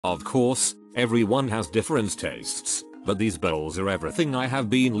Of course, everyone has different tastes, but these bowls are everything I have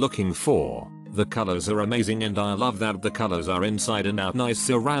been looking for. The colors are amazing and I love that the colors are inside and out nice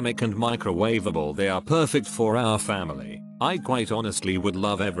ceramic and microwavable. They are perfect for our family. I quite honestly would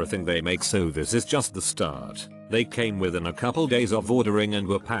love everything they make, so this is just the start. They came within a couple days of ordering and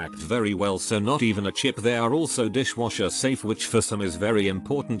were packed very well, so not even a chip. They are also dishwasher safe, which for some is very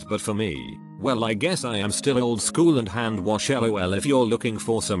important, but for me, well, I guess I am still old school and hand wash. LOL. If you're looking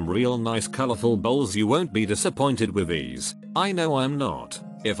for some real nice colorful bowls, you won't be disappointed with these. I know I'm not.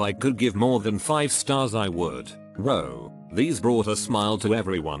 If I could give more than 5 stars I would. Whoa, these brought a smile to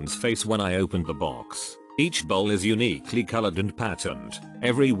everyone's face when I opened the box. Each bowl is uniquely colored and patterned,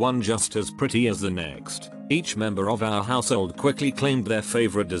 every one just as pretty as the next. Each member of our household quickly claimed their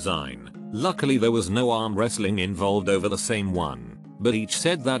favorite design. Luckily there was no arm wrestling involved over the same one, but each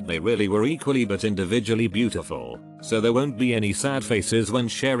said that they really were equally but individually beautiful, so there won't be any sad faces when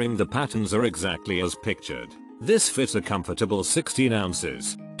sharing. The patterns are exactly as pictured. This fits a comfortable 16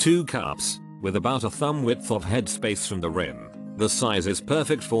 ounces, 2 cups, with about a thumb width of headspace from the rim. The size is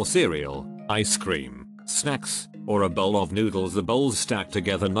perfect for cereal, ice cream, snacks, or a bowl of noodles. The bowls stack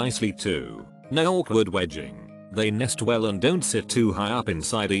together nicely too. No awkward wedging. They nest well and don't sit too high up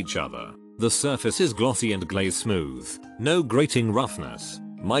inside each other. The surface is glossy and glaze smooth. No grating roughness.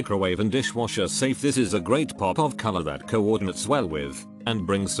 Microwave and dishwasher safe. This is a great pop of color that coordinates well with and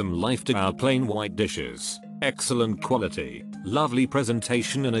brings some life to our plain white dishes. Excellent quality, lovely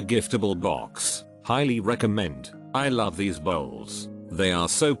presentation in a giftable box. Highly recommend. I love these bowls. They are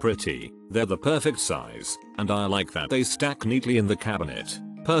so pretty, they're the perfect size, and I like that they stack neatly in the cabinet.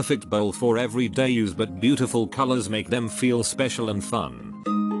 Perfect bowl for everyday use, but beautiful colors make them feel special and fun.